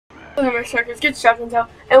Welcome to Strikers, get shotguns out,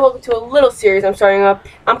 and welcome to a little series I'm starting up.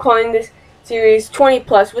 I'm calling this series 20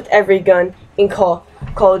 plus with every gun in Call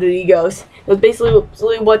of Duty Ghosts. It was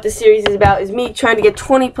basically what the series is about, is me trying to get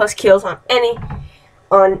 20 plus kills on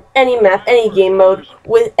any map, any game mode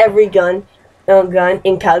with every gun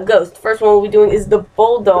in Call of Ghosts. The first one we'll be doing is the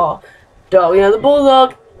Bulldog. The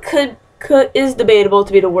Bulldog is debatable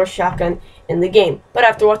to be the worst shotgun in the game, but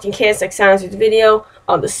after watching KSX Silencer's video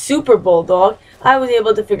on the Super Bulldog, I was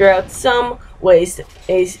able to figure out some ways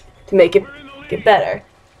to make it get better.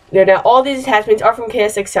 Now all these attachments are from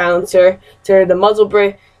KSX Silencer, to the muzzle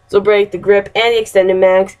brake, the grip, and the extended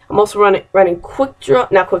mags. I'm also running quick draw,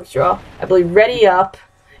 I believe ready up,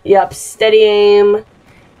 steady aim.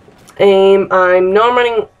 I'm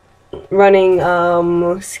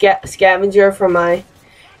running scavenger for my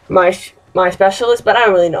specialist, but I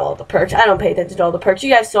don't really know all the perks. I don't pay attention to all the perks.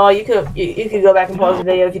 You guys saw. You could go back and pause the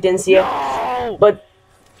video if you didn't see it. But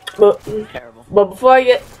before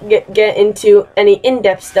I get into any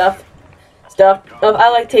in-depth stuff, I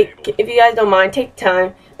like if you guys don't mind, take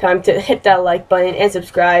time to hit that like button and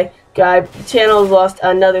subscribe. The channel has lost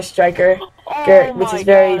another striker, which is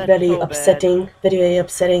very upsetting. Very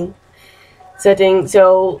upsetting.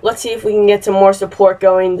 So let's see if we can get some more support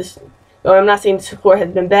going. I'm not saying the support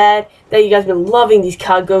has been bad, that you guys have been loving these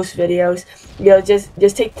COD Ghost videos.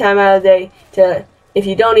 Just take time out of the day to, if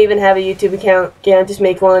you don't even have a YouTube account, just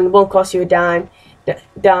make one. It won't cost you a dime,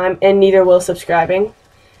 and neither will subscribing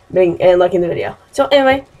and liking the video. So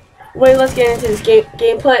anyway, let's get into this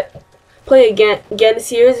gameplay. Play again. This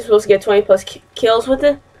series is supposed to get 20 plus kills with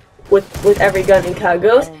every gun in COD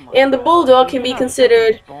Ghost, and the Bulldog can be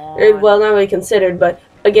considered, well, not really considered, but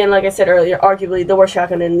again, like I said earlier, arguably the worst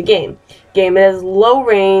shotgun in the game. It has low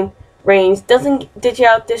range, doesn't dish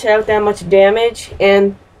out that much damage,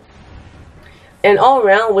 and all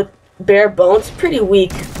around with bare bones, pretty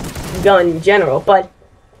weak gun in general. But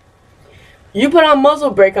you put on muzzle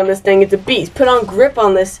brake on this thing, it's a beast. Put on grip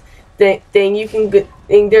on this thing, you can.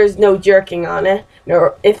 There's no jerking on it,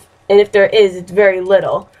 if there is, it's very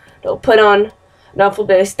little. They'll put on an full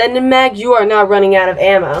bit extended mag. You are not running out of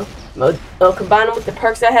ammo. Combine them with the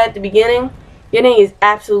perks I had at the beginning. Getting is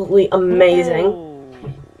absolutely amazing.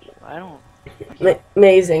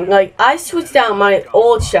 Amazing. Like, I switched out my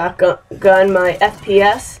old shotgun, my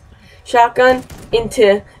FPS shotgun,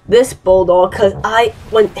 into this Bulldog because I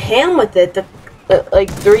went ham with it like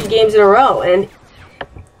 3 games in a row, and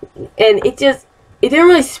it didn't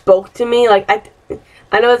really spoke to me. Like,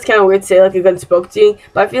 I know it's kind of weird to say like a gun spoke to you,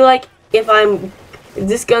 but I feel like if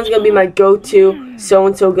this gun's gonna be my go-to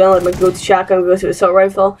so-and-so gun, like my go-to shotgun, go-to assault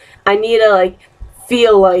rifle, I need to like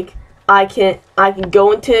feel like I can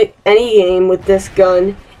go into any game with this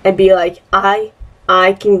gun and be like I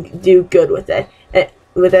can do good with it,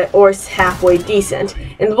 or it's halfway decent.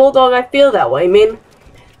 And the Bulldog, I feel that way.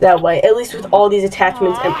 That way, at least with all these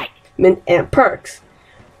attachments and perks.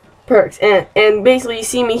 And basically, you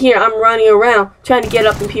see me here, I'm running around trying to get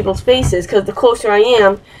up in people's faces, because the closer I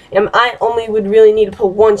am, I only would really need to put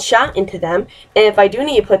 1 shot into them, and if I do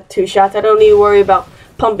need to put 2 shots, I don't need to worry about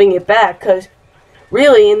pumping it back, because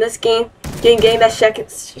really in this game, getting that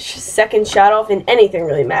second shot off in anything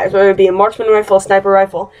really matters, whether it be a marksman rifle, a sniper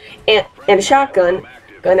rifle, and a shotgun,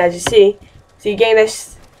 as you see. So you getting that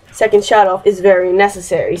second shot off is very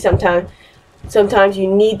necessary. Sometimes you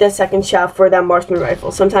need that second shot for that marksman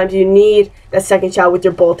rifle. Sometimes you need that second shot with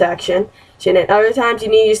your bolt action. And other times you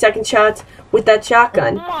need your second shots with that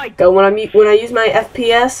shotgun. When I use my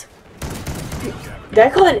FPS, did I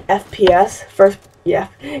call it an FPS first? Yeah,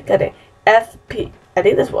 got it. FP. I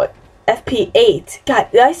think that's what FP8.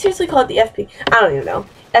 God, did I seriously call it the FP? I don't even know.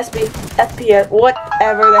 FPS,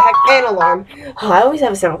 whatever the heck. And alarm. Oh, I always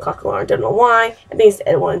have a sound clock alarm. Don't know why. I think it's to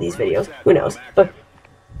edit one of these videos. Who knows? But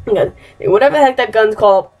whatever the heck that gun's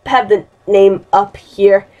called, have the name up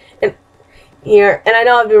here. And I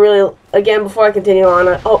know I've been really, again, before I continue on,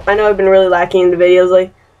 I know I've been really lacking in the videos,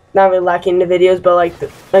 like, not really lacking in the videos, but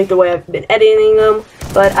like the way I've been editing them,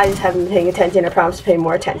 but I just haven't been paying attention. I promise to pay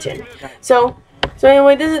more attention. So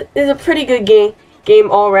anyway, this is a pretty good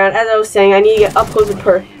game all around. As I was saying, I need to get up close and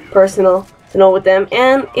personal to know with them,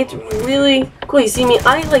 and it's really cool. You see me,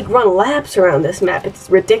 I like run laps around this map. It's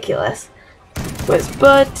ridiculous.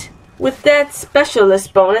 But with that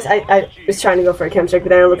specialist bonus, I was trying to go for a chem strike, but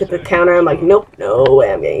then I look at the counter, I'm like, nope, no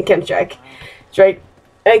way, I'm getting a chem strike.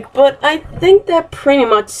 But I think that pretty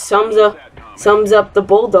much sums up the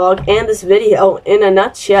Bulldog and this video in a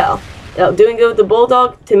nutshell. Doing good with the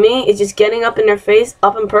Bulldog, to me, is just getting up in their face,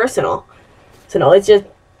 up and personal. So no, it's just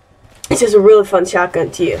a really fun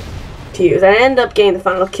shotgun to use. I end up getting the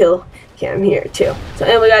final kill cam here too. So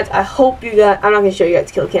anyway, guys, I hope you guys. I'm not gonna show you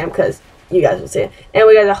guys kill cam because you guys will see it.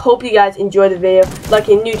 Anyway, guys, I hope you guys enjoyed the video. Like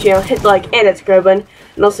a new channel, hit the like and that subscribe button.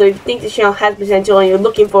 And also, if you think this channel has potential and you're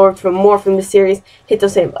looking forward for more from this series, hit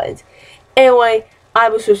those same buttons. Anyway, I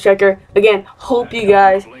was Swift Checker. Again, hope you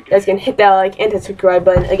guys can hit that like and that subscribe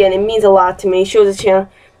button. Again, it means a lot to me. It shows the channel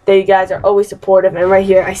that you guys are always supportive. And right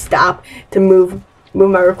here, I stopped to move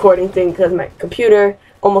my recording thing because my computer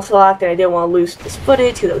almost locked and I didn't want to lose this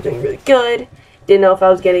footage because I was doing really good. Didn't know if I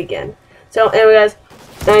was getting it again. So anyway,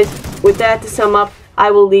 guys, with that to sum up,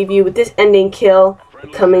 I will leave you with this ending kill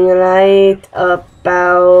coming right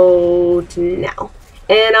about now.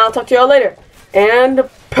 And I'll talk to y'all later. And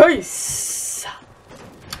peace!